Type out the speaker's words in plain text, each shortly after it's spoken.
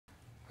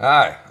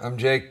Hi, I'm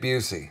Jake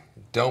Busey.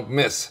 Don't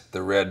miss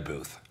the Red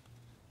Booth.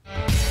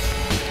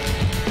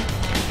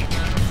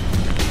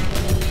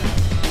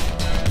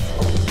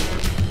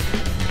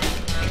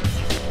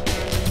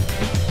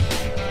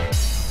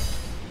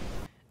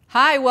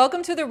 Hi,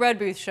 welcome to the Red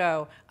Booth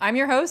Show. I'm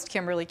your host,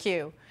 Kimberly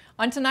Q.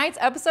 On tonight's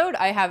episode,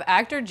 I have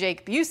actor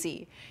Jake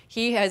Busey.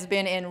 He has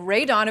been in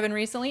Ray Donovan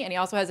recently, and he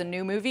also has a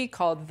new movie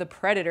called The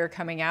Predator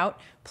coming out,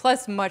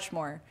 plus much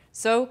more.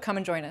 So come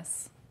and join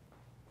us.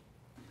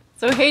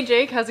 So hey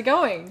Jake, how's it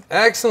going?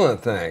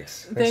 Excellent,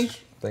 thanks.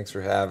 Thanks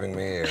for having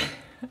me here.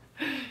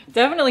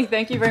 Definitely,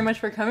 thank you very much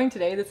for coming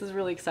today. This is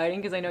really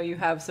exciting because I know you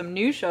have some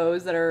new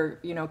shows that are,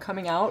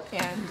 coming out,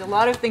 and a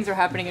lot of things are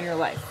happening in your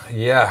life.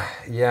 Yeah,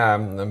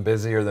 I'm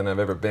busier than I've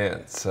ever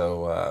been.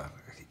 So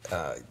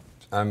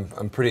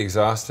I'm pretty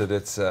exhausted.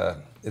 It's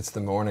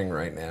the morning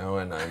right now,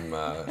 and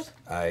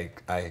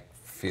I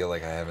feel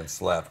like I haven't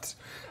slept.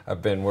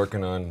 I've been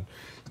working on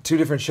 2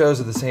 different shows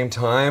at the same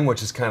time,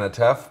 which is kind of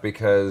tough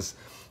because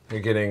you're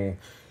getting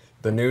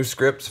the new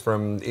scripts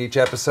from each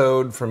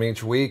episode from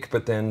each week,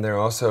 but then they're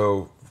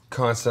also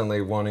constantly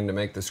wanting to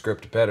make the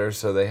script better,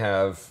 so they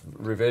have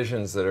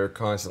revisions that are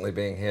constantly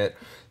being hit.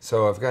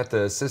 So I've got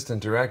the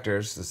assistant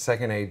directors, the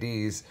second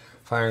ADs,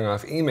 firing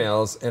off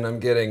emails, and I'm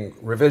getting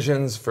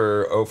revisions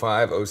for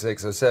 05,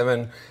 06,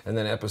 07, and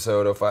then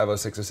episode 05,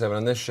 06, 07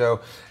 on this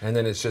show, and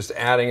then it's just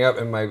adding up,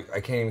 and I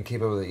can't even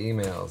keep up with the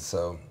emails.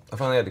 So I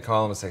finally had to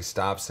call them and say,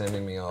 stop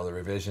sending me all the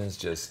revisions,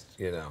 just,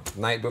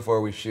 night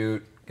before we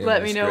shoot.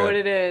 Let me know what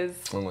it is.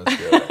 And let's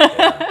do it.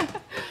 Yeah.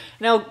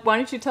 Now, why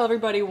don't you tell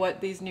everybody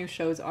what these new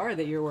shows are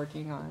that you're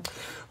working on?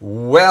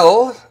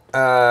 Well,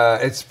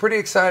 it's pretty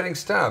exciting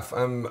stuff.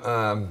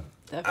 I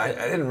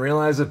didn't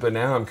realize it, but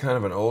now I'm kind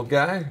of an old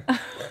guy.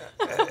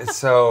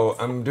 So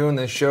I'm doing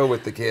this show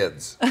with the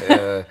kids.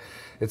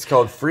 It's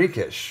called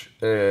Freakish.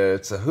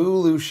 It's a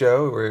Hulu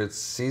show where it's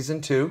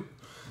season 2.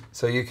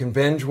 So you can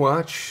binge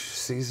watch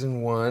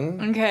season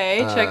 1. Okay,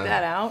 check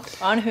that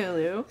out on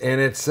Hulu.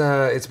 And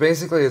it's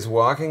basically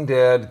Walking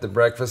Dead, The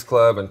Breakfast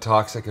Club, and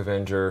Toxic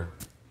Avenger.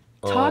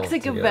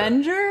 Toxic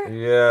Avenger?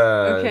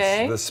 Yeah.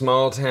 Okay. It's the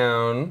small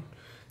town.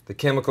 The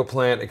chemical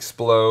plant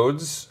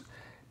explodes,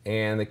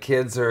 and the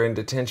kids are in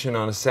detention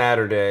on a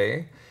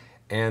Saturday,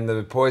 and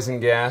the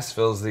poison gas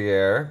fills the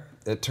air.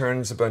 It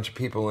turns a bunch of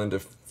people into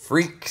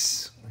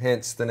freaks,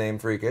 hence the name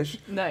Freakish.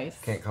 Nice.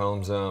 Can't call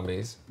them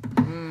zombies.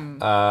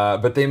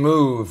 But they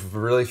move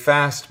really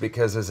fast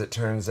because, as it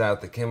turns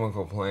out, the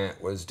chemical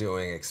plant was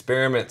doing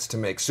experiments to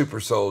make super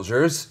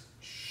soldiers.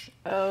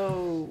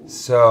 Oh.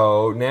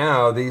 So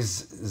now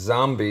these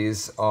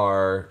zombies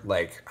are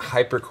like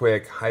hyper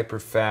quick, hyper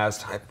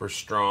fast, hyper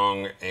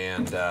strong,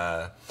 and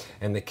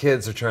the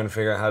kids are trying to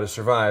figure out how to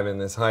survive in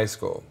this high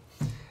school.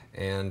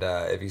 And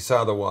if you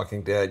saw The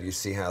Walking Dead, you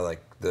see how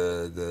like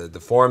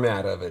the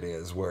format of it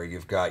is where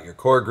you've got your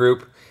core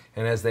group,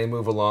 and as they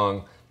move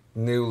along,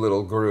 new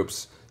little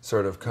groups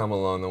sort of come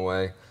along the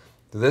way.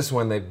 This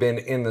one, they've been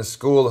in the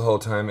school the whole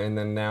time, and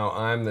then now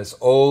I'm this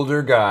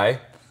older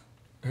guy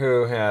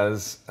who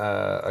has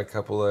a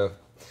couple of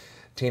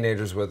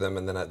teenagers with them,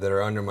 and then that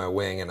are under my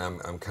wing, and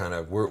I'm kind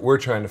of we're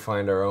trying to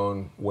find our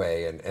own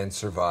way and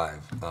survive.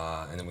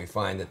 And then we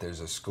find that there's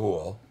a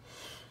school,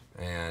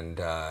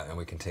 and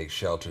we can take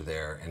shelter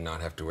there and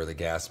not have to wear the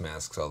gas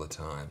masks all the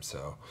time.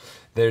 So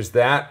there's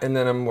that, and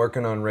then I'm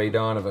working on Ray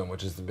Donovan,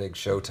 which is the big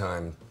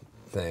Showtime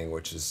thing,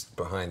 which is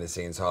behind the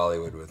scenes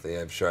Hollywood with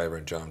Ev Schreiber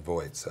and John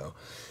Voight. So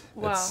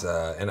it's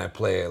and I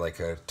play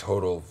like a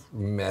total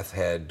meth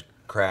head,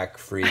 crack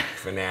freak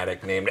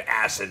fanatic named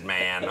Acid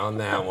Man on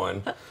that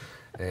one.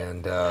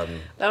 And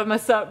that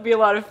must be a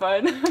lot of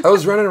fun. I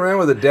was running around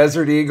with a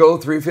Desert Eagle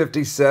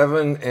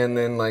 357 and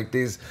then like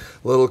these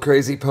little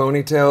crazy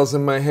ponytails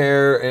in my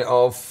hair and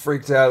all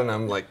freaked out, and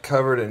I'm like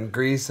covered in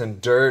grease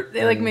and dirt.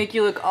 They like make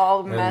you look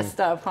all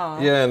messed up, huh?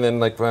 Yeah, and then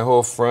like my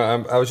whole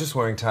front, I was just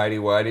wearing tidy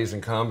whities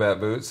and combat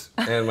boots,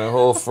 and my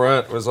whole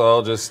front was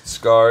all just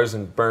scars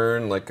and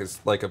burn like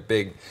it's like a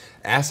big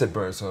acid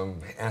burn, so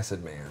I'm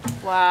Acid Man.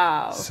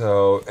 Wow.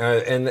 So,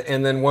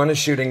 and then one is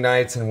shooting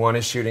nights and one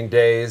is shooting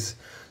days.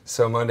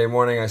 So Monday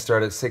morning I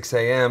start at 6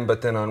 a.m.,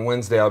 but then on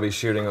Wednesday I'll be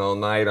shooting all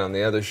night on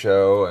the other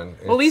show. And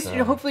well, at least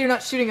hopefully you're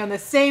not shooting on the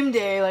same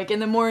day, like in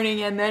the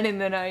morning and then in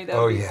the night.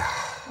 Yeah.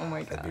 Oh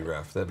my God.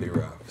 That'd be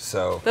rough.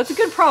 So that's a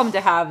good problem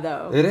to have,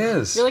 though. It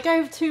is. You're like, I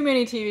have too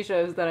many TV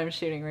shows that I'm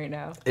shooting right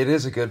now. It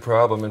is a good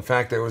problem. In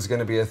fact, there was going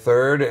to be a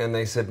third, and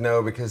they said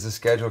no because the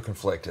schedule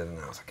conflicted. And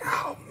I was like,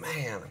 oh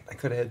man, I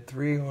could have had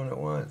 3 on at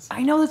once.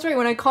 I know, that's right.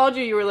 When I called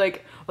you, you were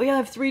like, oh yeah, I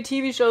have 3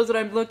 TV shows that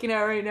I'm looking at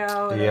right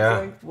now. And I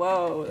was like,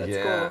 whoa, that's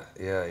cool.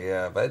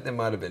 Yeah. But it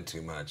might have been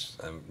too much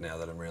now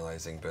that I'm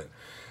realizing. But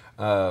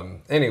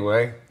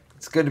anyway,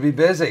 it's good to be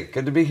busy.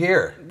 Good to be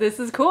here. This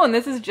is cool, and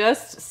this is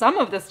just some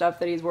of the stuff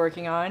that he's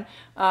working on,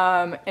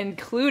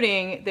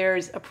 including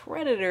there's a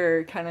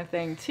Predator kind of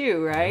thing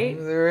too, right?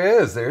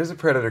 There is a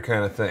Predator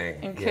kind of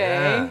thing.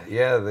 Okay.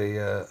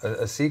 Yeah.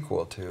 A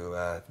sequel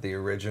to the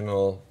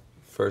original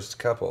first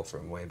couple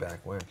from way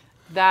back when.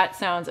 That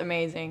sounds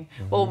amazing.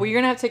 Well, we're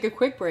going to have to take a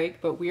quick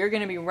break, but we are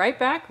going to be right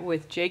back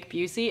with Jake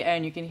Busey,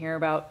 and you can hear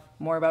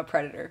more about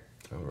Predator.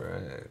 All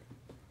right.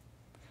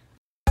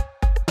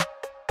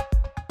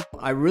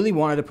 I really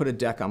wanted to put a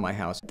deck on my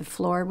house. The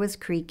floor was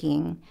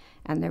creaking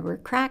and there were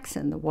cracks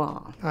in the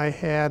wall. I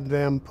had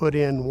them put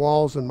in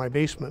walls in my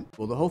basement.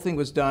 Well, the whole thing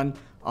was done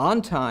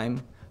on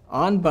time,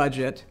 on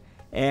budget,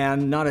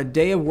 and not a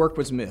day of work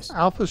was missed.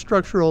 Alpha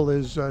Structural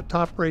is a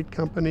top-rate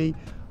company.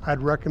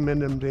 I'd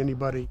recommend them to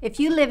anybody. If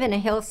you live in a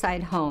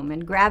hillside home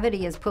and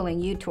gravity is pulling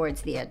you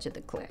towards the edge of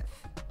the cliff,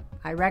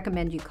 I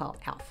recommend you call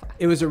Alpha.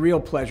 It was a real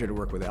pleasure to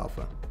work with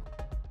Alpha.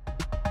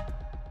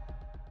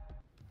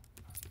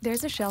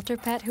 There's a shelter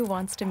pet who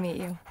wants to meet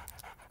you.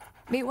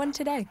 Meet one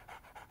today.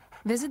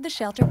 Visit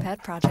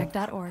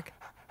theshelterpetproject.org.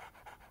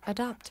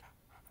 Adopt.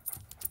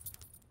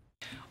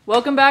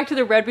 Welcome back to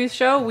the Red Booth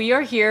Show. We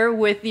are here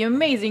with the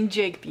amazing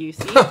Jake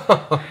Busey.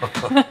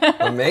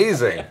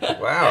 Amazing.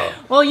 Wow.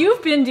 Well,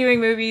 you've been doing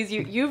movies.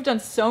 You've done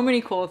so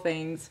many cool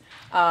things.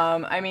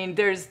 I mean,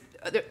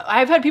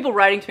 I've had people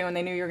writing to me when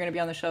they knew you were going to be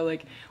on the show,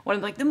 like,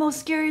 the most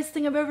scariest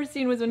thing I've ever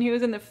seen was when he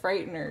was in The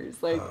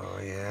Frighteners. Like, Oh,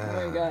 yeah.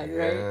 Oh, my God, yeah,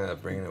 right? Yeah,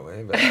 bringing it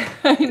way back.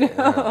 I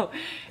know.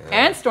 Yeah.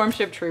 And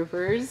Stormship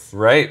Troopers.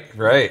 Right.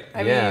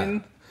 I yeah.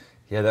 mean...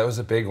 Yeah, that was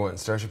a big one.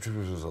 Starship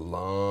Troopers was a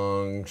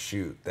long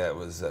shoot. That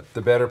was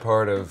the better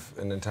part of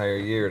an entire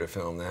year to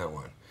film that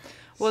one.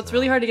 Well, it's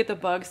really hard to get the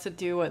bugs to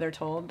do what they're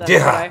told. That's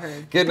what I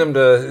heard. Getting them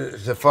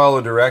to follow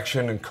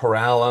direction and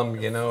corral them,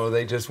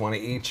 they just want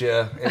to eat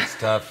you. It's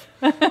tough.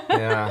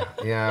 yeah,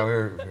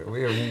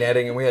 we were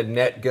netting, and we had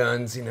net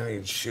guns.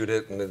 You'd shoot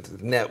it, and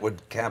the net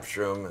would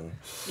capture them. And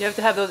you have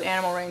to have those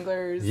animal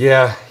wranglers.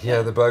 Yeah,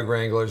 the bug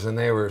wranglers, and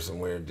they were some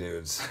weird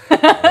dudes.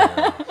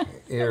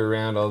 You're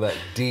around all that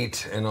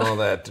DEET and all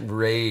that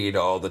raid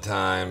all the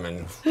time,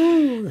 and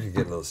you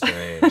get a little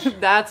strange.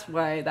 That's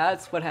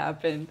what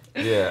happened.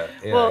 Yeah,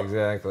 well,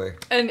 exactly.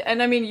 And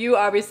I mean, you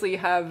obviously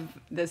have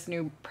this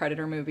new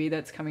Predator movie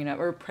that's coming up,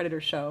 or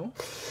Predator show.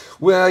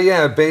 Well,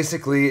 yeah,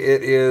 basically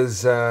it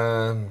is,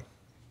 there've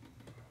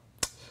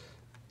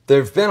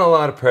been a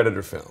lot of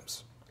Predator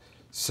films.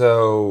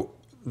 So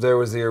there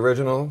was the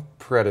original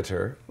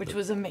Predator. Which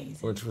was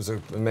amazing. Which was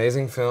an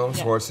amazing film.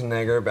 Yeah.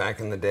 Schwarzenegger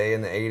back in the day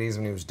in the 80s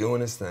when he was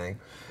doing his thing.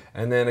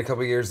 And then a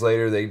couple years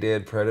later they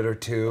did Predator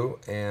 2,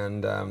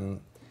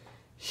 and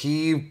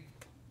he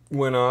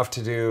went off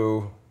to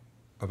do,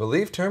 I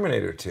believe,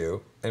 Terminator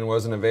 2, and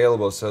wasn't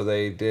available, so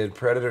they did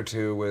Predator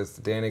 2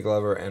 with Danny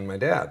Glover and my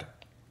dad.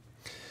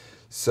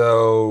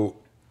 So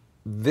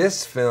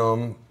this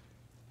film,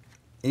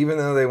 even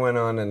though they went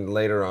on and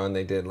later on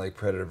they did like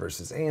Predator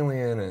versus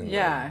Alien and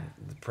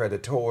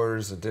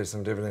Predators and did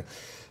some different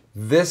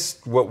things,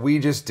 what we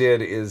just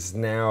did is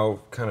now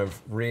kind of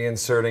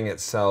reinserting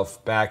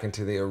itself back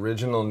into the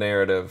original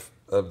narrative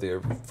of the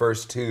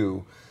first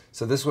two.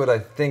 So this would, I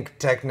think,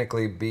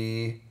 technically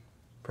be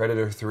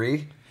Predator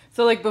 3.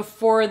 So like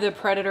before the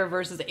Predator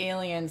versus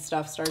Alien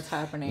stuff starts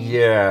happening.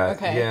 Yeah,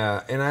 okay.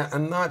 Yeah. And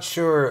I'm not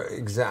sure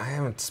I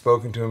haven't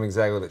spoken to him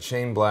exactly, but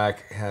Shane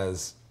Black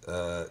has,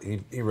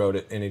 he wrote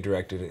it and he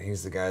directed it.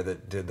 He's the guy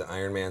that did the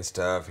Iron Man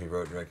stuff. He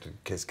directed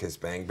Kiss Kiss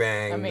Bang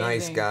Bang, Amazing.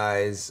 Nice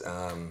Guys.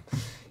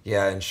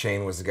 Yeah, and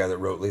Shane was the guy that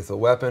wrote Lethal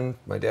Weapon.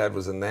 My dad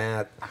was in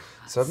that.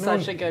 So I've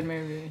Such a good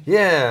movie.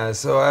 Yeah,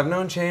 so I've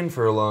known Shane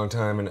for a long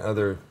time in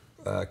other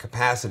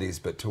capacities,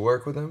 but to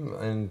work with him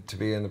and to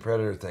be in the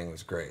Predator thing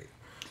was great.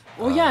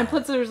 Well, yeah, and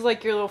plus there's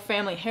like your little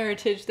family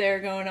heritage there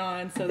going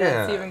on, so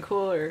that's even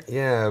cooler.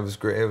 Yeah, it was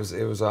great. It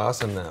was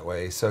awesome that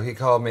way. So he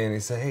called me and he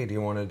said, "Hey, do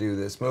you want to do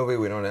this movie?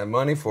 We don't have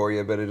money for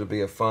you, but it'll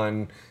be a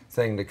fun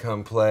thing to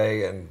come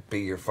play and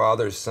be your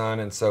father's son."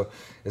 And so,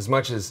 as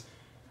much as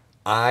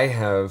I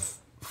have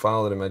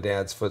followed in my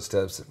dad's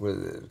footsteps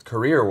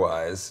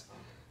career-wise,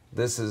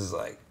 this is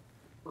like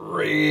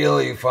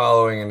really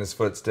following in his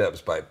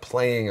footsteps by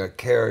playing a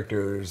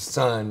character's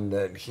son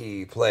that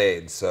he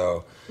played.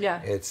 So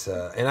yeah, it's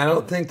and I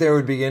don't think there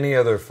would be any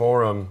other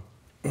forum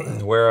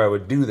where I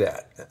would do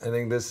that. I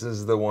think this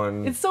is the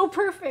one. It's so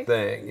perfect.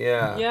 Thing,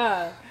 yeah.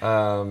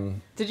 Yeah.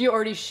 Did you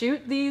already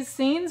shoot these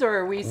scenes, or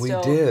are we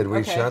still? We did.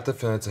 We shot the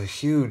film. It's a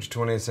huge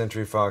 20th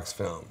Century Fox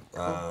film.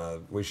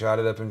 We shot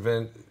it up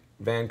in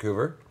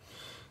Vancouver.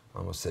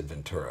 Almost said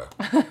Ventura.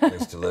 I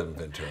used to live in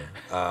Ventura.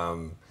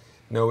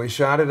 No, we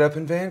shot it up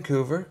in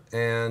Vancouver,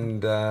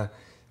 and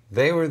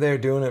they were there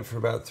doing it for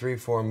about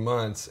 3-4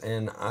 months,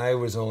 and I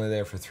was only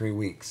there for 3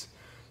 weeks.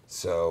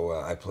 So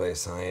I play a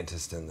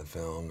scientist in the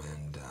film,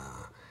 and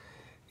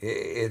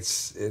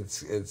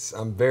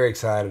I'm very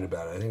excited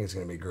about it. I think it's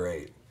going to be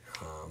great.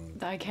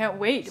 I can't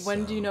wait.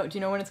 When do you know? Do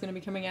you know when it's going to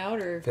be coming out,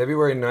 or?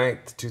 February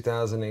 9th,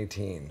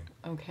 2018.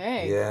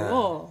 Okay. Yeah.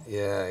 Cool.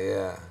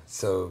 Yeah.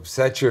 So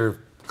set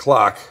your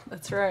clock.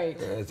 That's right.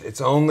 It's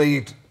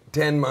only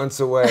 10 months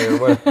away, or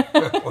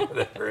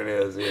whatever it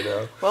is, you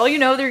know. Well, you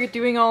know, they're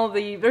doing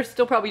they're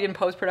still probably in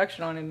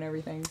post-production on it and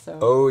everything, so.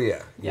 Oh,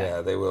 yeah,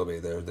 they will be.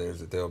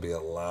 There'll be a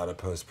lot of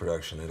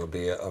post-production. It'll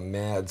be a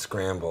mad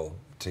scramble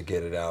to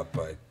get it out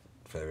by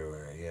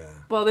February, yeah.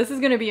 Well, this is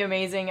going to be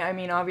amazing. I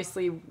mean,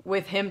 obviously,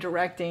 with him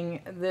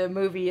directing the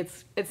movie,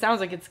 it sounds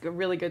like it's a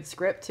really good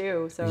script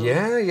too. So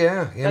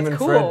Yeah. Him and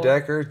cool. Fred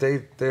Decker,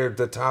 they're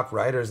the top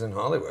writers in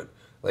Hollywood.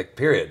 Like,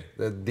 period.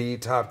 The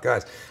top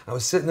guys. I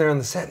was sitting there on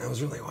the set and I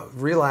was really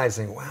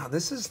realizing, wow,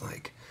 this is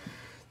like,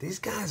 these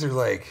guys are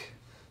like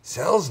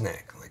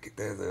Selznick. Like,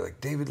 they're like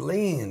David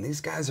Lean.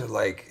 These guys are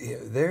like,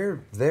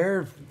 they're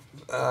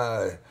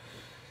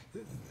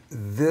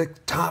the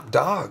top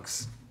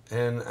dogs.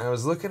 And I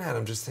was looking at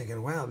them just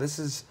thinking, wow, this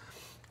is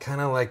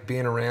kind of like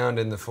being around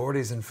in the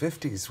 40s and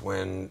 50s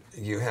when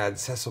you had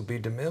Cecil B.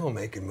 DeMille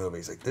making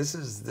movies. Like, this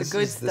is it. This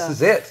is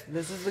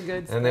the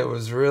good stuff. And it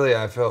was really,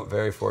 I felt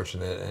very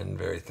fortunate and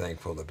very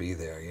thankful to be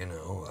there, you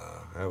know.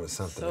 That was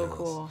something else. So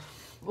cool.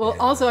 Well,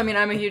 also, I mean,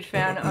 I'm a huge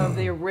fan of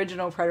the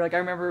original Predator. Like, I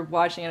remember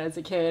watching it as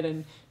a kid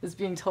and just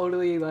being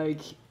totally, like,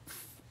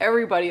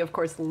 everybody, of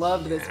course,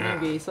 loved this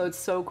movie. So it's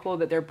so cool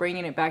that they're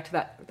bringing it back to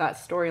that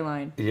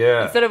storyline.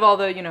 Yeah. Instead of all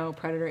the, you know,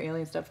 Predator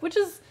alien stuff, which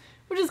is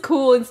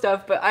cool and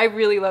stuff, but I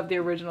really love the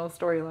original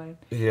storyline.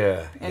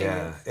 Yeah, Anyways.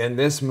 yeah. And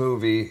this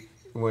movie,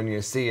 when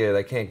you see it,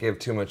 I can't give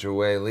too much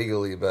away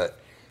legally, but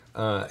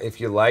if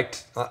you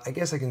liked, I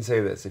guess I can say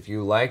this, if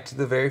you liked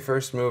the very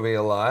first movie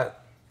a lot,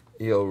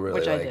 you'll really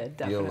Which I did,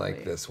 definitely. You'll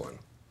like this one.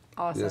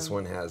 Awesome. This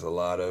one has a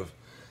lot of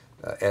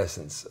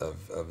essence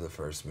of the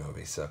first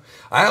movie. So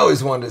I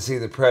always wanted to see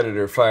the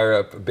Predator fire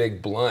up a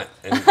big blunt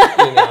and,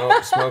 you know,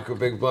 smoke a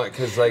big blunt,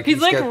 because like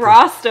he's like got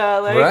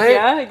Rasta, like, right?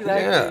 yeah,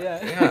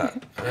 exactly,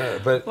 Yeah.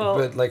 But Well-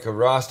 but like a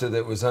Rasta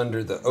that was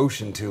under the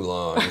ocean too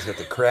long. He's got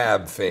the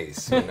crab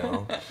face, you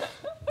know.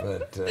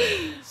 But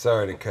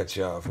sorry to cut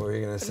you off. What were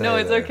you gonna say? No,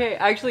 it's there? okay.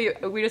 Actually,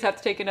 we just have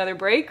to take another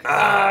break.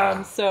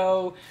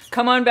 So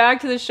come on back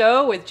to the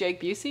show with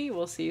Jake Busey.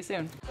 We'll see you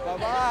soon.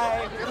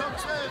 Bye-bye.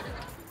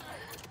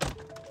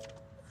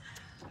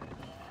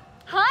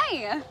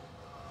 Hi.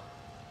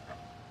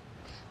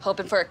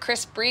 Hoping for a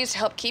crisp breeze to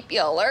help keep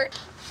you alert.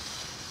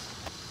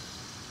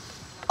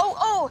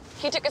 Oh,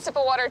 he took a sip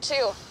of water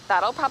too.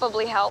 That'll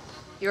probably help.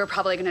 You were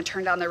probably gonna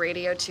turn down the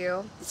radio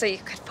too, so you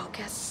could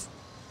focus,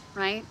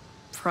 right?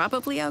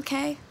 Probably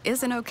okay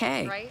isn't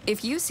okay. Right.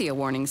 If you see a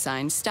warning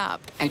sign, stop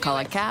and call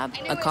a cab,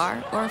 a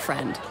car, or a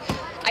friend.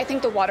 I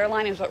think the water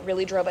line is what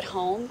really drove it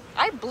home.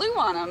 I blew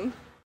on him.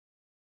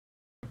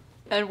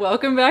 And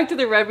welcome back to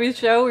the Red Booth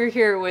Show. We're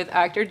here with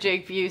actor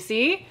Jake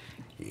Busey.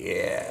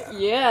 Yeah.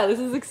 Yeah, this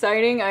is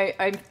exciting. I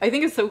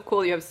think it's so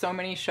cool. You have so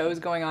many shows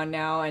going on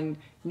now and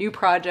new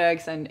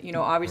projects, and you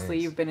know, obviously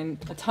Thanks. you've been in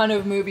a ton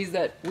of movies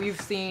that we've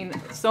seen.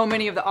 So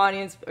many of the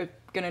audience are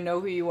gonna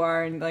know who you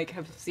are and like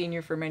have seen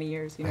you for many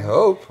years. You know? I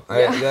hope.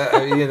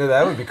 Yeah. You know,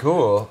 that would be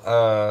cool.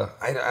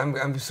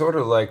 I'm sort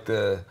of like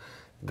the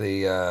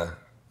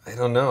I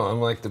don't know.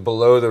 I'm like the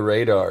below the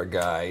radar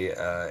guy.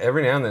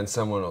 Every now and then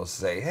someone will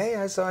say, "Hey,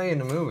 I saw you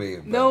in a movie."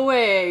 But No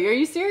way. Are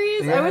you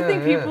serious? I would Yeah,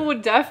 think yeah. people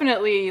would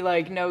definitely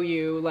like know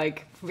you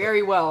like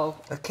very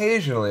well.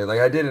 occasionally, like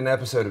I did an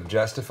episode of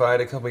Justified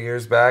a couple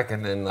years back,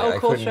 and then like, Oh, I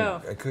cool couldn't.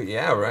 show. I could.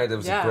 Yeah, right. That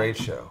was Yeah. a great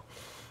show.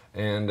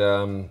 And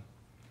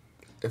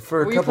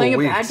for a Were you couple playing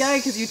weeks, a bad guy?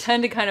 Because you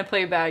tend to kind of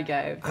play bad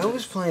guy. I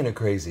was playing a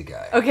crazy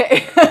guy.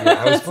 Okay. Yeah,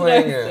 I was That's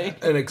playing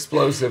nice. an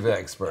explosive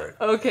expert.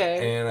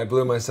 Okay. And I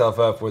blew myself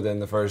up within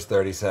the first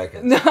 30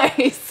 seconds.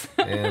 Nice.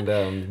 And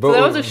So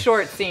that was a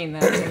short scene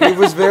then. It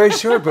was very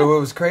short, but what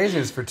was crazy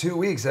is for 2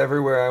 weeks,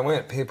 everywhere I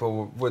went,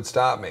 people would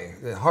stop me.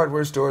 The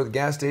hardware store, the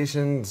gas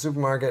station, the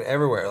supermarket,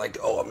 everywhere. Like,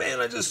 oh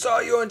man, I just saw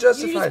you on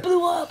Justified. You just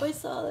blew up. I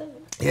saw that.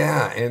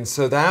 Yeah, and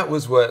so that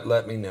was what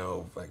let me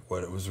know like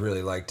what it was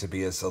really like to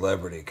be a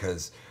celebrity.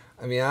 Because,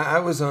 I mean, I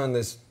was on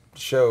this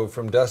show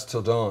From Dusk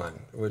Till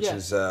Dawn, which Yeah.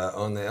 is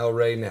on the El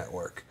Rey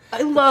network.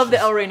 I love the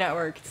El Rey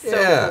Network. It's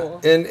so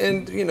cool.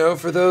 and you know,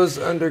 for those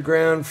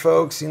underground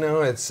folks, you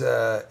know, it's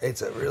a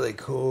really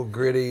cool,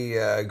 gritty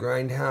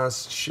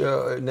grindhouse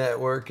show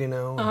network. You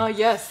know.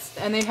 Yes,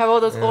 and they have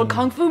all those old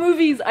kung fu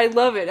movies. I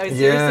love it. I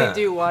seriously Yeah.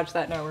 do watch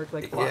that network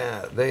like a lot.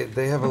 Yeah,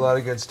 they have a lot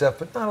of good stuff,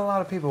 but not a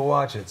lot of people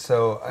watch it.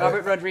 So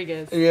Robert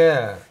Rodriguez.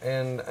 Yeah,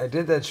 and I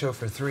did that show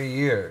for 3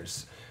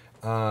 years,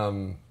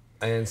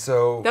 and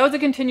so That was a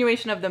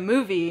continuation of the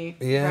movie,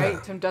 Yeah.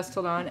 right? From Dusk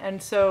Till Dawn.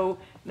 And so,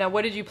 now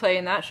what did you play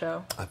in that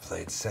show? I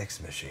played Sex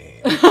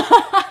Machine.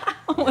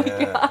 Oh my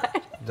God.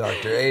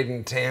 Dr.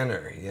 Aidan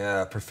Tanner,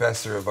 yeah,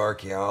 professor of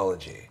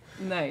archaeology.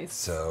 Nice.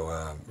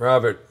 So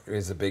Robert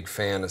is a big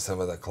fan of some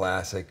of the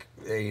classic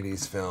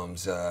 80s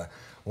films,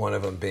 one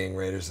of them being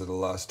Raiders of the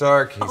Lost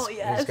Ark.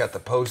 He's got the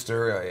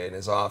poster in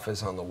his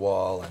office on the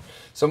wall. And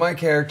so my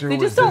character They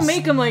was just don't this-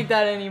 make them like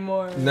that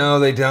anymore. No,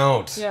 they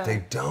don't. Yeah.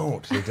 They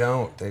don't.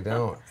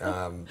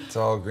 It's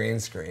all green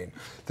screen.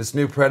 This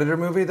new Predator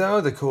movie,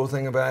 though, the cool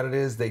thing about it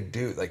is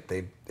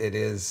it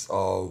is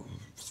all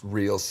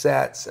real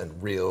sets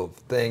and real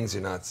things.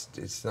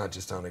 It's not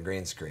just on a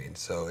green screen,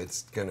 so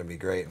it's going to be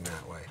great in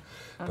that way.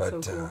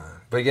 That's so cool.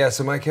 But yeah,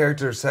 so my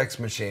character, Sex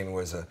Machine,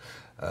 was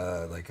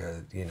like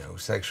a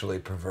sexually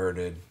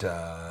perverted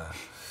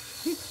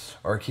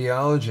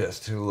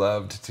archaeologist who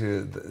loved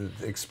to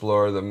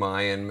explore the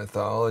Mayan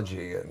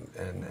mythology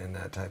and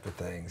that type of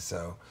thing.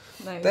 So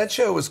Nice. that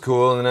show was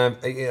cool, and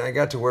I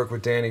got to work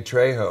with Danny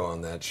Trejo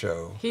on that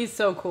show. He's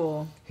so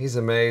cool. He's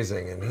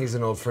amazing, and he's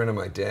an old friend of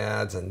my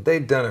dad's, and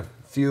they'd done a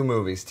few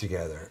movies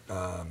together.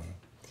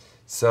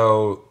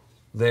 So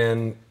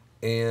then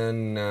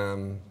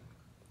in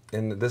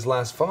this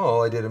last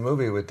fall, I did a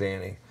movie with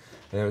Danny,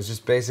 and it was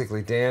just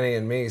basically Danny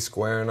and me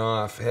squaring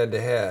off head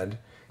to head.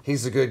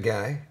 He's a good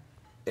guy,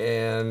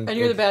 and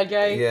you're the bad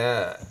guy?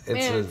 Yeah,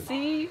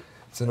 See?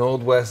 it's an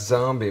Old West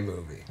zombie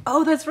movie.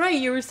 Oh, that's right.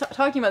 You were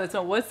talking about this.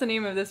 Now, what's the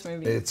name of this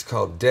movie? It's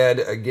called Dead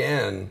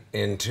Again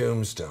in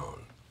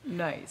Tombstone.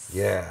 Nice.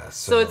 Yeah.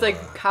 So it's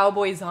like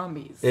cowboy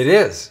zombies. It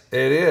is.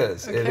 It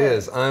is. Okay. It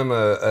is. I'm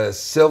a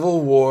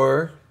Civil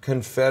War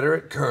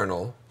Confederate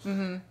colonel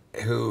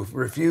who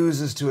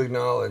refuses to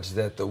acknowledge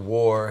that the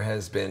war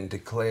has been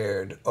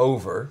declared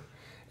over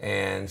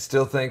and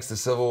still thinks the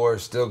Civil War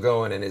is still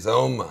going in his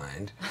own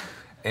mind.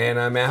 And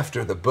I'm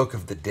after the Book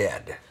of the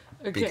Dead.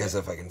 Okay. Because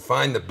if I can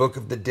find the Book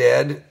of the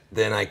Dead,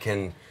 then I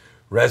can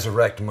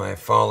resurrect my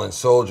fallen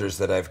soldiers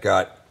that I've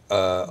got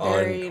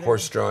on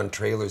horse-drawn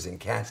trailers and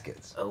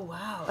caskets. Oh,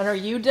 wow. And are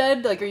you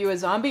dead? Like, are you a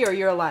zombie or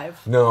you're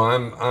alive? No,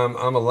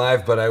 I'm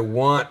alive, but I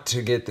want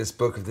to get this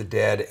Book of the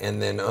Dead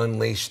and then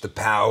unleash the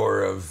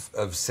power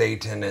of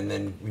Satan and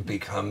then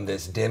become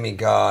this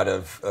demigod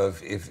of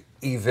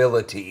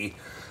evility.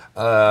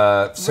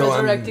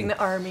 Resurrecting the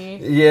army.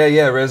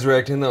 Yeah,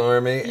 resurrecting the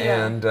army.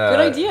 Yeah. And good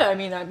idea. I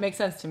mean, that makes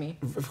sense to me.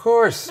 Of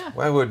course. Yeah.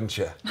 Why wouldn't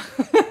you?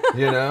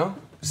 You know?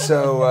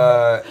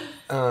 So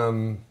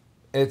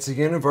it's a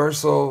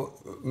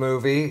Universal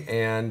movie,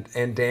 and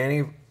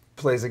Danny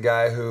plays a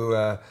guy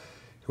who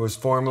was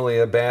formerly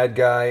a bad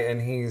guy,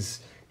 and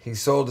he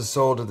sold his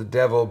soul to the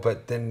devil,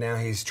 but then now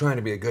he's trying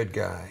to be a good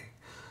guy.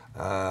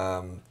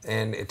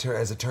 And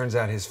as it turns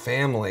out, his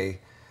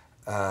family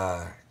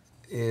are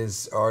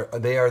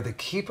the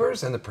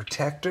keepers and the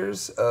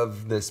protectors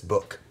of this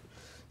book.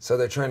 So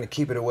they're trying to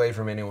keep it away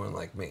from anyone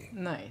like me.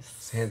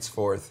 Nice.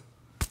 Henceforth,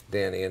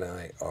 Danny and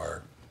I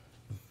are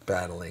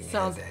battling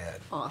Sounds head to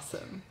head.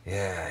 Awesome.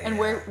 Yeah. And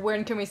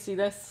when can we see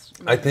this?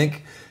 I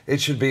think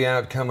it should be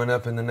out coming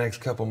up in the next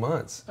couple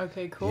months.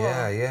 Okay, cool.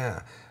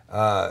 Yeah.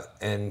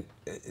 And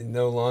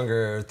no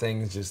longer are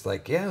things just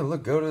like,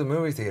 look, go to the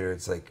movie theater.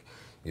 It's like,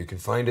 you can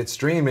find it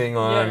streaming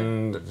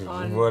on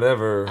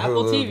whatever,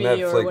 Apple Hulu, TV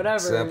Netflix, or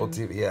whatever. Apple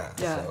TV. Yeah.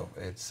 So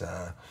it's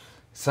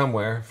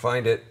somewhere.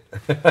 Find it.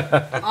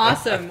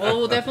 Awesome. Well,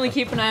 we'll definitely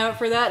keep an eye out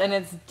for that. And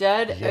it's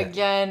Dead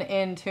Again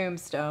in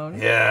Tombstone.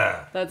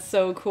 Yeah. That's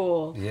so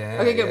cool. Yeah.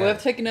 Okay, good. We'll have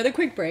to take another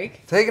quick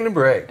break. Taking a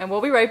break. And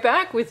we'll be right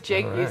back with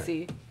Jake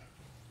Busey.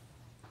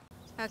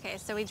 Okay,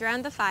 so we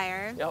drowned the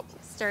fire. Yep.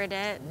 Stirred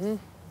it.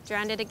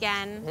 Drowned it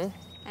again.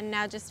 And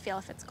now just feel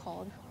if it's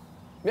cold.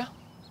 Yeah.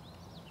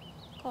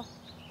 Cool.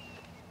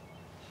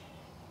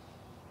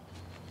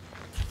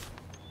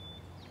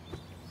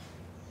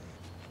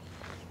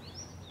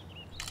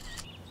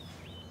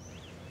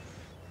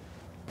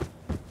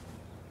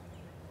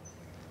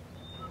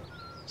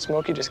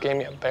 Smokey just gave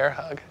me a bear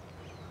hug.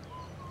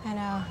 I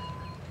know.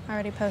 I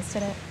already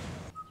posted it.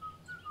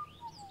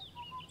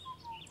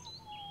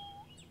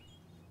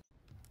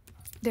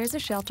 There's a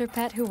shelter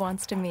pet who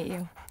wants to meet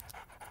you.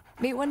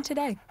 Meet one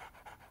today.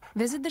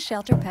 Visit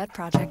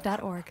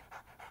theshelterpetproject.org.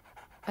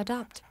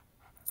 Adopt.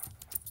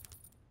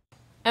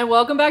 And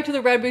welcome back to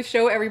the Red Booth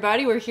Show,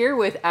 everybody. We're here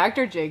with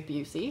actor Jake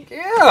Busey.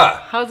 Yeah.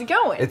 How's it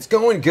going? It's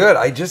going good.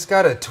 I just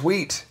got a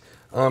tweet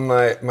on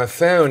my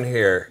phone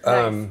here.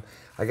 Nice.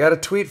 I got a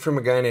tweet from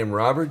a guy named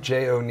Robert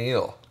J.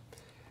 O'Neill.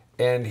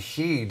 And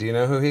do you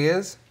know who he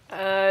is?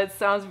 It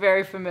sounds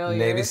very familiar.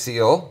 Navy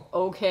SEAL.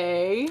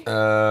 Okay.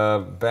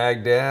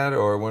 Baghdad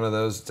or one of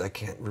those, I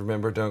can't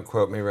remember, don't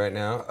quote me right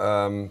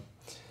now.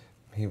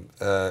 He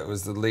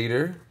was the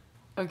leader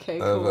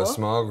of a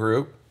small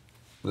group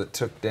that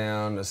took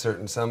down a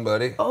certain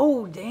somebody.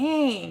 Oh,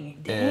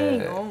 dang.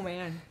 Oh,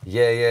 man.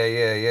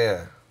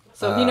 Yeah.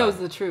 So he knows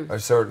the truth. A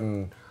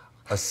certain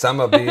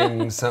Osama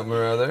bin something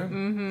or other.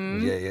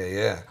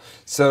 Yeah.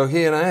 So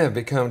he and I have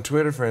become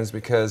Twitter friends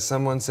because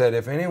someone said,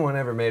 if anyone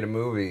ever made a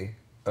movie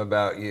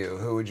about you,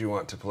 who would you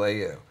want to play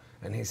you?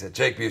 And he said,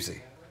 Jake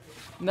Busey.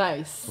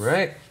 Nice.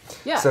 Right?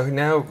 Yeah. So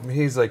now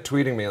he's like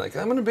tweeting me like,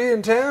 I'm going to be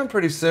in town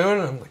pretty soon.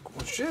 And I'm like,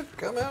 well, shit,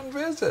 come out and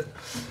visit.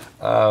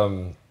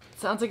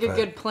 Sounds like a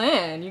good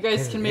plan. You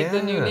guys can make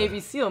the new Navy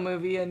SEAL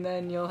movie, and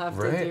then you'll have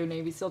to do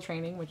Navy SEAL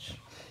training, which...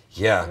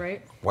 Yeah.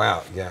 Right?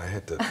 Wow. Yeah, I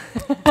had to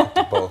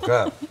bulk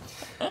up.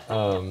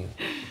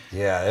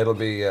 Yeah, it'll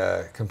be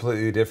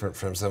completely different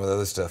from some of the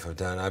other stuff I've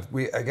done.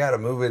 I got a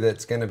movie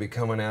that's going to be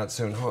coming out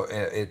soon.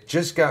 It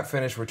just got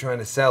finished. We're trying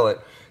to sell it.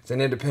 It's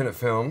an independent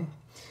film.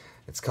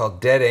 It's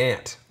called Dead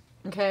Ant.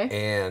 Okay.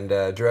 And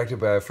directed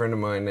by a friend of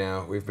mine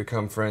now. We've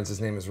become friends. His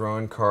name is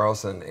Ron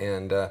Carlson.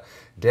 And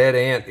Dead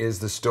Ant is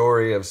the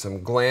story of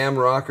some glam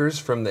rockers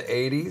from the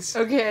 80s.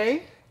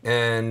 Okay.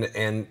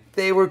 And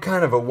they were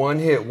kind of a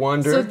one-hit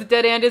wonder. So the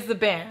Dead Ant is the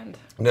band?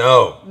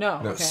 No.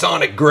 Okay.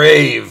 Sonic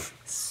Grave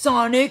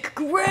Sonic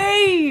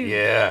Grave.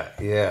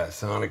 Yeah,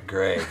 Sonic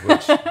Grave,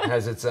 which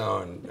has its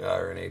own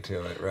irony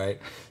to it,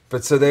 right?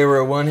 But so they were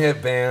a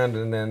one-hit band,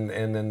 and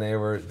then they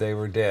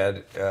were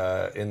dead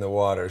in the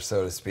water,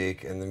 so to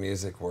speak, in the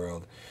music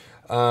world.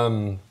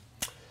 And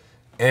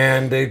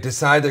they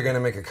decide they're going to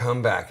make a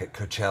comeback at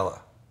Coachella.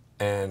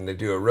 And they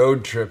do a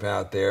road trip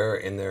out there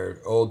in their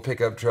old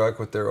pickup truck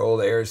with their old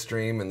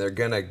Airstream, and they're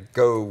going to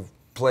go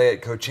play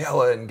at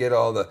Coachella and get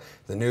all the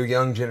new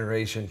young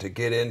generation to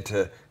get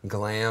into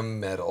glam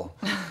metal.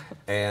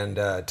 And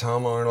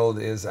Tom Arnold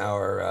is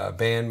our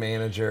band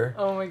manager.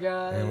 Oh my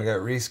god! And we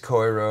got Reese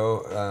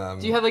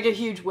Coiro. Do you have like a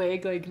huge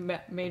wig, like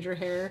major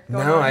hair?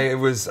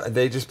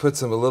 They just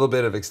put a little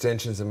bit of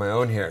extensions in my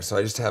own hair, so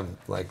I just have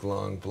like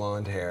long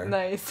blonde hair.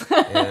 Nice.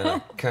 And I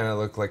kind of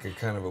look like a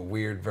kind of a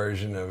weird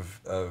version of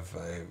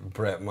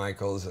Bret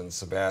Michaels and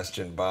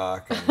Sebastian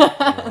Bach. And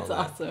That's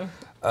awesome.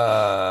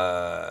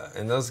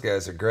 And those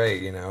guys are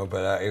great, you know.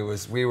 But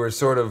we were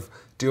sort of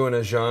doing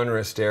a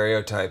genre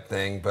stereotype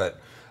thing, but.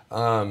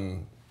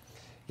 So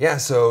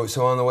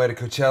on the way to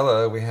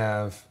Coachella, we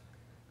have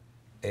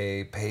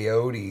a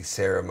peyote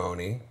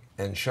ceremony,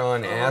 and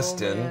Sean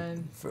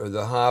Astin, for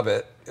The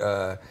Hobbit,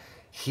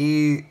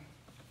 he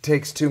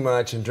takes too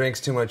much and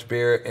drinks too much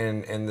beer,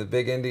 and the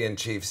big Indian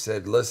chief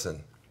said,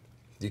 listen,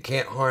 you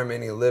can't harm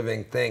any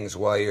living things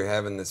while you're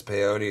having this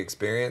peyote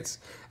experience,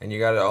 and you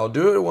got to all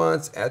do it at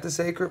once at the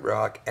Sacred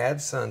Rock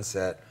at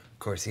sunset. Of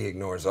course, he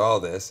ignores all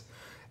this,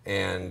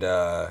 and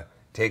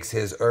takes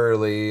his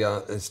early,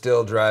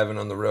 still driving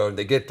on the road.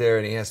 They get there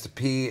and he has to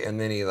pee, and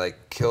then he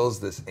like kills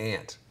this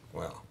ant.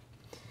 Well,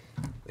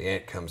 the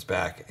ant comes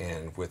back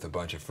and with a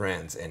bunch of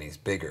friends, and he's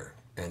bigger.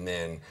 And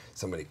then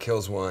somebody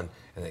kills one,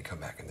 and they come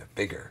back and they're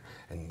bigger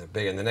and they're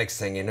bigger. And the next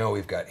thing you know,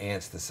 we've got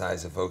ants the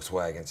size of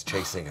Volkswagens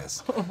chasing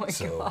us. Oh my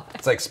god!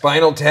 It's like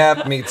Spinal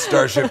Tap meets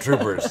Starship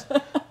Troopers.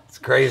 It's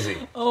crazy.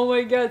 Oh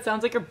my god!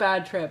 Sounds like a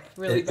bad trip.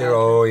 Really bad.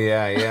 Oh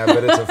yeah,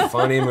 but it's a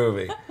funny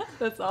movie.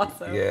 That's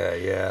awesome.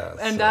 Yeah.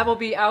 And that will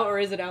be out, or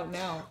is it out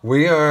now?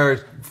 We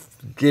are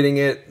getting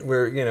it.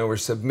 We're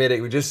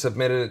submitting. We just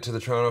submitted it to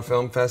the Toronto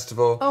Film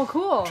Festival. Oh,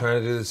 cool.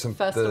 Trying to do some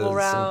festival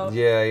route.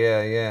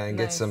 And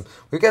nice. get some.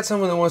 We've got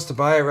someone that wants to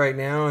buy it right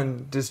now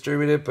and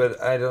distribute it,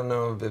 but I don't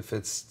know if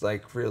it's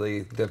like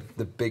really the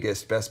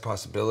biggest, best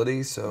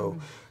possibility. So.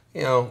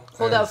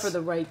 Hold out for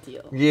the right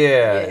deal.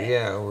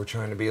 Yeah. We're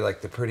trying to be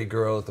like the pretty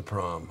girl at the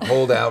prom.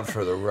 Hold out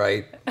for the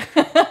right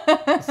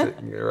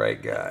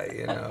guy,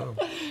 you know.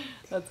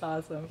 That's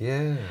awesome.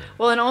 Yeah.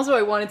 Well, and also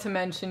I wanted to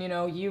mention,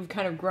 you've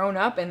kind of grown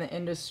up in the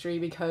industry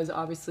because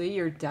obviously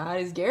your dad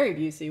is Gary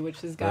Busey,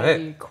 which has got to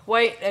be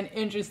quite an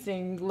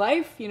interesting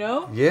life,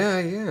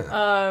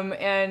 Yeah.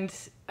 And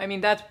I mean,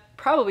 that's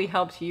probably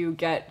helped you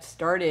get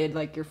started,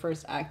 like your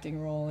first acting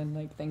role and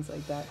like things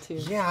like that too.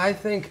 Yeah, I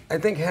think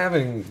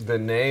having the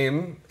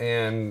name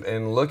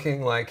and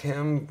looking like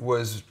him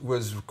was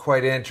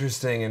quite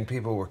interesting, and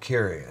people were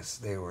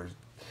curious.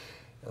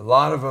 A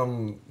lot of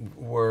them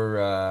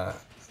were.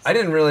 I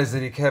didn't realize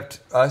that he kept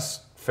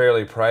us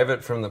fairly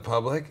private from the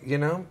public,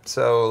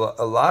 So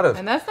a lot of.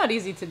 And that's not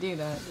easy to do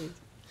that.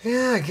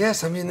 Yeah, I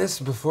guess. I mean, this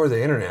is before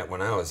the internet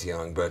when I was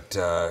young, but.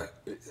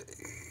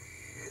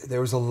 There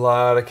was a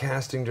lot of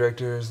casting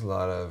directors, a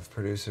lot of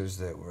producers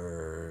that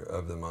were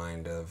of the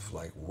mind of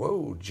like,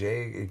 whoa,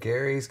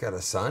 Gary's got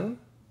a son?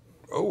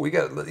 Oh,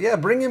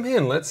 bring him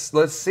in. Let's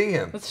see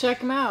him. Let's check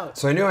him out.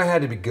 So I knew I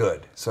had to be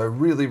good. So I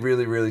really,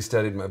 really, really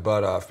studied my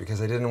butt off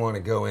because I didn't want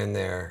to go in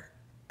there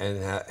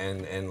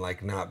and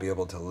like not be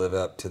able to live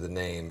up to the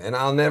name. And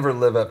I'll never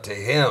live up to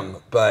him,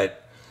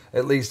 but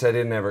at least I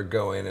didn't ever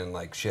go in and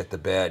like shit the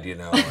bed,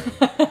 and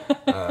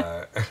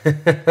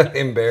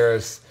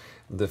embarrass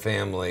the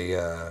family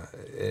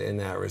in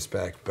that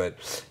respect. But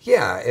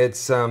yeah,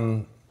 it's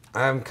I'm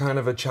kind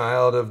of a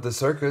child of the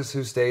circus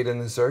who stayed in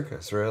the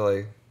circus,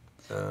 really.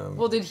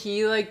 Well, did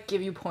he like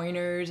give you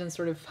pointers and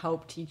sort of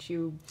help teach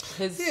you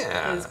his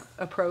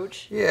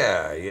approach?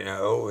 Yeah,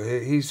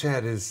 he's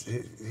had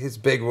his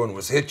big one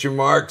was hit your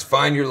marks,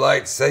 find your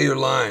lights, say your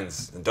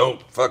lines, and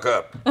don't fuck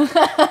up.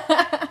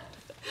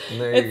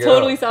 It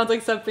totally sounds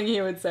like something he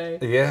would say.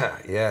 Yeah,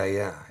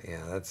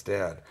 that's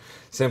Dad.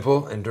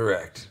 Simple and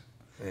direct.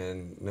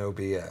 And no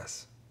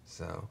BS.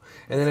 So,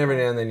 and then every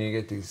now and then you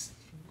get these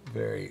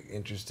very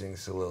interesting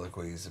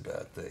soliloquies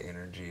about the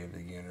energy of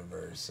the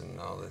universe and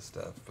all this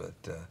stuff. But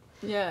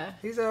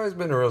he's always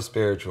been a real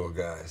spiritual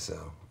guy.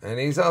 So, and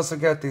he's also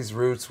got these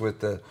roots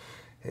with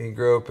he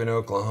grew up in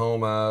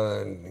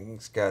Oklahoma and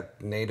he's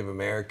got Native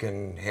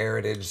American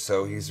heritage.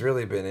 So he's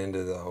really been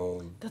into the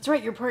whole. That's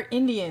right. You're part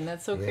Indian.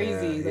 That's so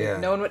crazy.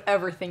 No one would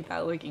ever think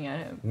that looking at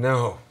him.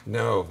 No.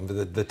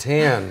 The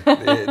tan.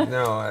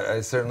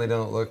 I certainly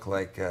don't look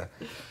like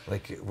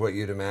what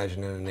you'd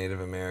imagine in a Native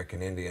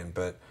American Indian.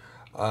 But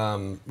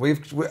my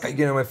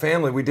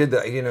family, we did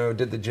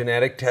the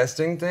genetic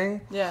testing thing.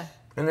 Yeah.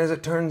 And as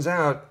it turns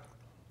out,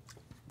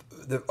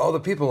 all the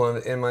people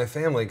in my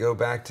family go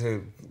back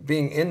to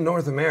being in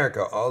North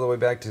America all the way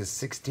back to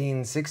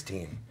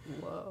 1616.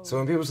 Whoa. So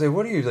when people say,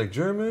 "What are you, like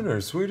German or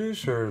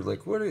Swedish or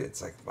like what?"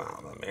 It's like, wow,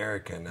 I'm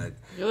American.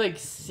 You're like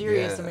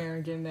serious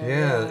American there.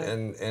 Yeah,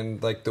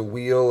 and like the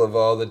wheel of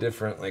all the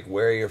different like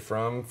where you're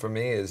from for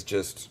me is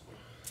just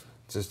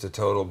a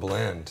total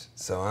blend.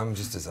 So I'm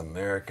just as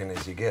American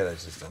as you get.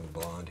 I'm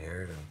blonde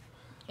haired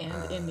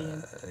and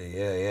Indian.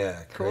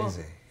 Yeah, cool.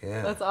 Crazy.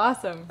 Yeah. That's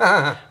awesome.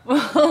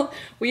 Well,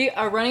 we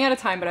are running out of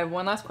time, but I have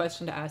one last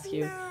question to ask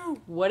you. No.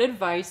 What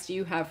advice do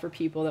you have for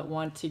people that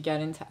want to get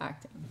into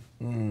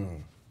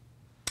acting?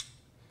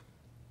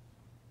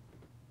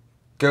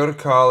 Go to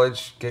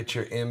college, get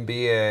your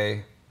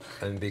MBA,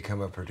 and become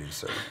a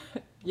producer.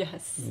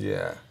 Yes.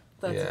 Yeah.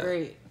 That's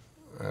great.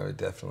 I would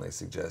definitely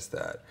suggest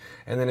that.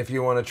 And then if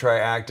you want to try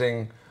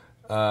acting,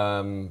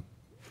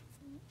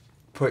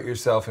 put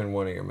yourself in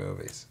one of your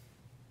movies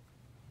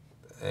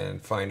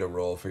and find a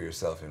role for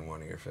yourself in one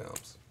of your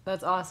films.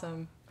 That's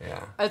awesome.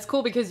 Yeah. It's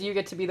cool because you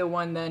get to be the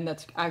one then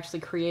that's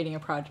actually creating a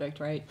project,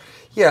 right?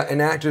 Yeah,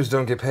 and actors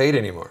don't get paid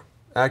anymore.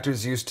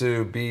 Actors used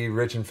to be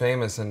rich and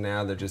famous, and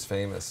now they're just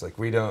famous. Like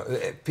we don't.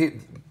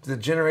 The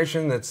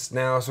generation that's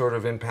now sort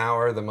of in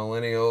power, the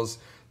millennials,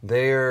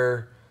 they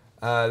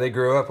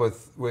grew up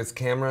with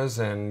cameras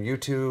and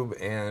YouTube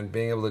and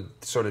being able to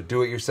sort of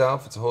do it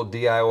yourself. It's a whole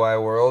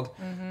DIY world.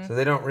 Mm-hmm. So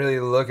they don't really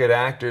look at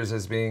actors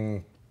as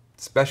being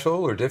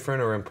special or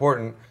different or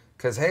important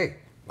because, hey,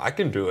 I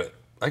can do it.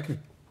 I can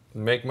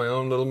make my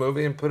own little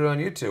movie and put it on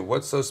YouTube.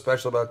 What's so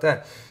special about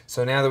that?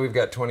 So now that we've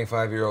got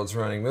 25-year-olds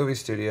running movie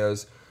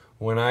studios,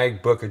 when I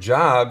book a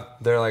job,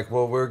 they're like,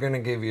 well, we're going to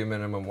give you a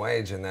minimum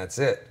wage and that's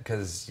it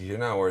because you're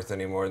not worth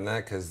any more than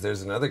that because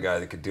there's another guy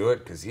that could do it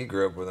because he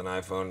grew up with an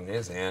iPhone in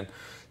his hand.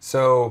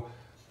 So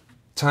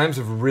times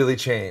have really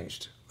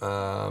changed.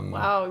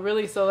 Wow,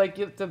 really? So like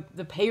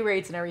the pay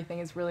rates and everything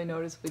is really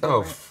noticeably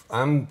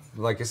different.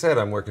 Like I said,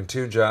 I'm working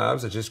 2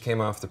 jobs. I just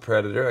came off The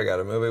Predator. I got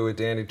a movie with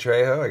Danny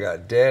Trejo. I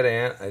got Dead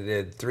Ant. I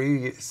did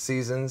 3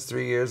 seasons,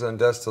 3 years on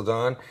Dusk Till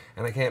Dawn,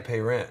 and I can't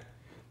pay rent.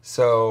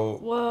 So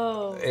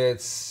whoa.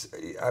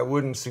 I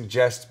wouldn't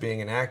suggest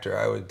being an actor.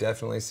 I would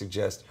definitely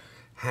suggest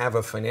have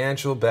a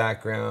financial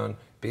background,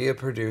 be a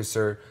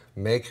producer,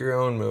 make your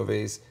own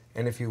movies,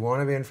 and if you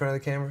want to be in front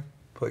of the camera,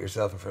 put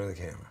yourself in front of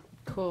the camera.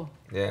 Cool.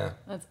 Yeah.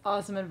 That's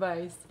awesome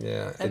advice.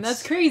 Yeah. And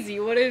that's crazy.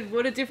 What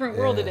a different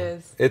world it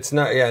is. It's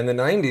not. Yeah. In the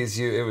 '90s,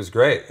 it was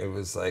great. It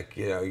was like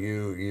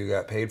you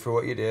got paid for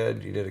what you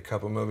did. You did a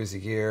couple movies a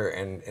year,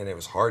 and it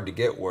was hard to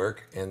get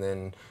work. And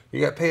then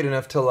you got paid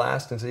enough to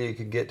last until you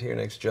could get to your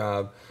next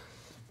job.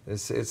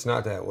 It's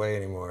not that way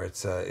anymore.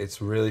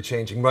 It's really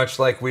changing. Much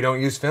like we don't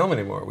use film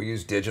anymore. We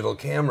use digital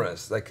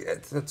cameras.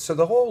 So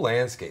the whole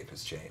landscape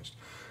has changed.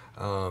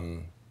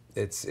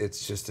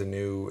 It's just a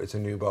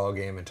new ball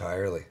game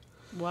entirely.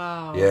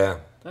 Wow. Yeah.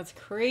 That's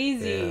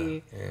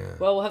crazy. Yeah.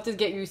 Well, we'll have to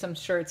get you some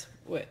shirts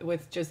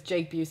with just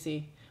Jake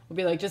Busey. We'll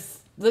be like,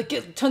 just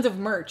get tons of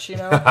merch,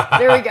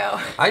 There we go.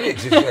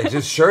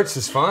 Just shirts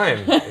is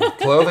fine.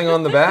 Clothing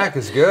on the back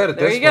is good at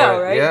this point. There you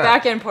go, right? Yeah.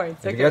 Back end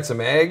points. Okay. You get some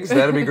eggs,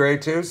 that'd be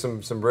great too.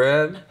 Some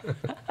bread.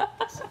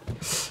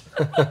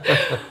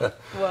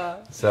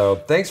 Wow. So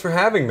thanks for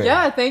having me.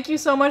 Yeah, thank you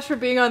so much for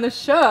being on the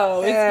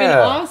show. It's been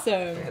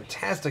awesome.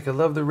 Fantastic. I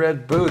love the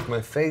red booth.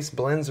 My face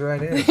blends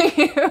right in.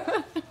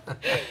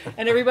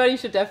 And everybody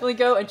should definitely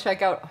go and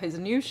check out his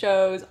new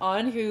shows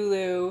on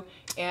Hulu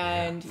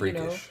and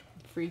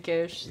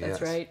Freakish.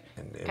 That's right.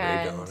 And Ray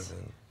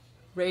Donovan.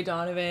 Ray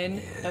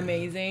Donovan,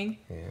 amazing.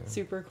 Yeah.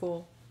 Super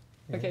cool.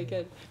 Okay,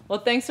 good. Well,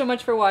 thanks so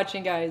much for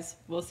watching, guys.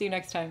 We'll see you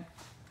next time.